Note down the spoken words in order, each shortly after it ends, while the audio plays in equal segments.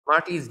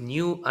Smartly's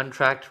new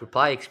untracked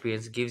reply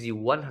experience gives you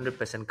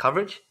 100%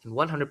 coverage and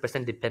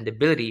 100%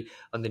 dependability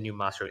on the new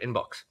master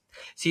inbox.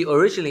 See,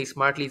 originally,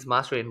 Smartly's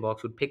master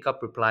inbox would pick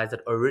up replies that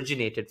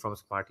originated from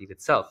Smartlead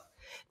itself.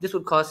 This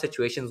would cause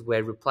situations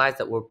where replies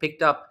that were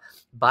picked up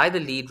by the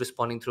lead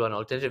responding through an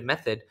alternative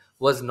method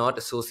was not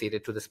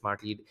associated to the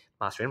Smartlead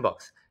master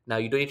inbox. Now,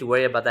 you don't need to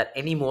worry about that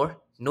anymore.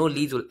 No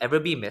leads will ever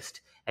be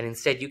missed, and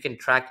instead you can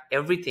track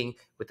everything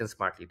within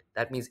Smartlead.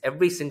 That means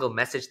every single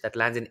message that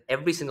lands in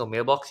every single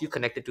mailbox you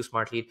connected to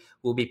Smartlead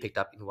will be picked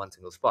up in one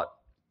single spot.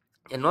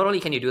 And not only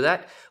can you do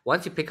that,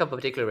 once you pick up a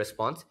particular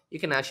response, you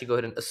can actually go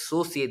ahead and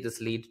associate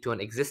this lead to an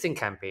existing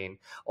campaign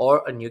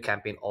or a new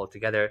campaign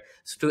altogether,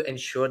 so to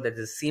ensure that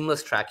there's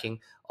seamless tracking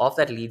of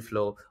that lead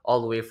flow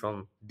all the way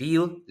from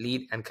deal,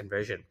 lead, and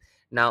conversion.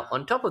 Now,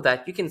 on top of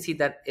that, you can see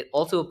that it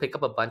also will pick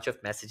up a bunch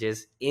of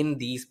messages in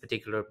these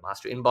particular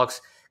master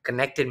inbox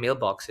connected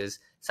mailboxes,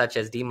 such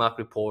as DMARC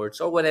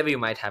reports or whatever you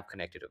might have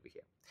connected over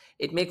here.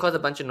 It may cause a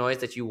bunch of noise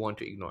that you want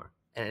to ignore.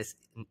 And it's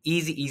an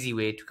easy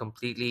way to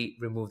completely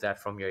remove that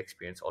from your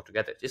experience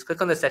altogether. Just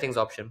click on the settings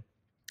option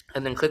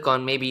and then click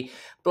on maybe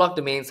block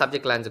domain,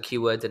 subject lines, or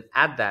keywords, and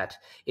add that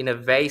in a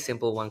very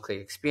simple one-click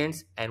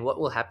experience. And what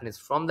will happen is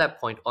from that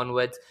point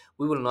onwards,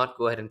 we will not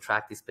go ahead and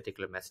track these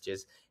particular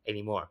messages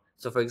anymore.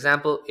 So for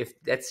example, if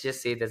let's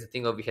just say there's a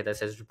thing over here that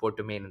says report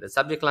domain in the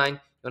subject line,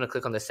 you want to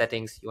click on the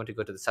settings, you want to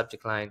go to the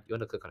subject line, you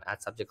want to click on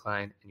add subject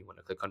line, and you want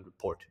to click on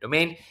report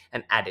domain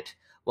and add it.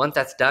 Once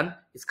that's done,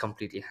 it's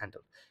completely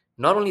handled.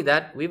 Not only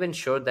that, we've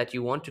ensured that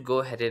you want to go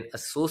ahead and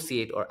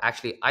associate or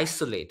actually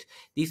isolate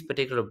these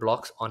particular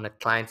blocks on a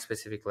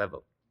client-specific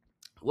level.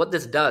 What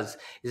this does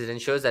is it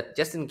ensures that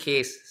just in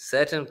case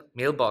certain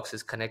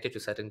mailboxes connected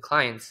to certain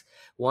clients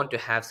want to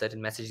have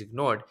certain messages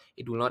ignored,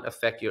 it will not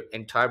affect your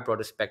entire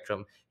broader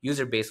spectrum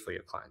user base for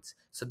your clients.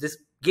 So this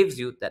gives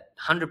you that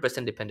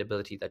 100%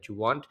 dependability that you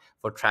want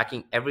for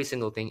tracking every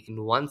single thing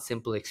in one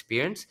simple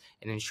experience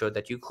and ensure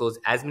that you close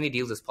as many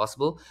deals as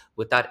possible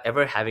without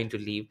ever having to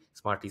leave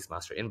Smartly's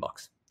master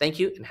inbox. Thank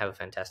you and have a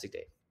fantastic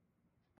day.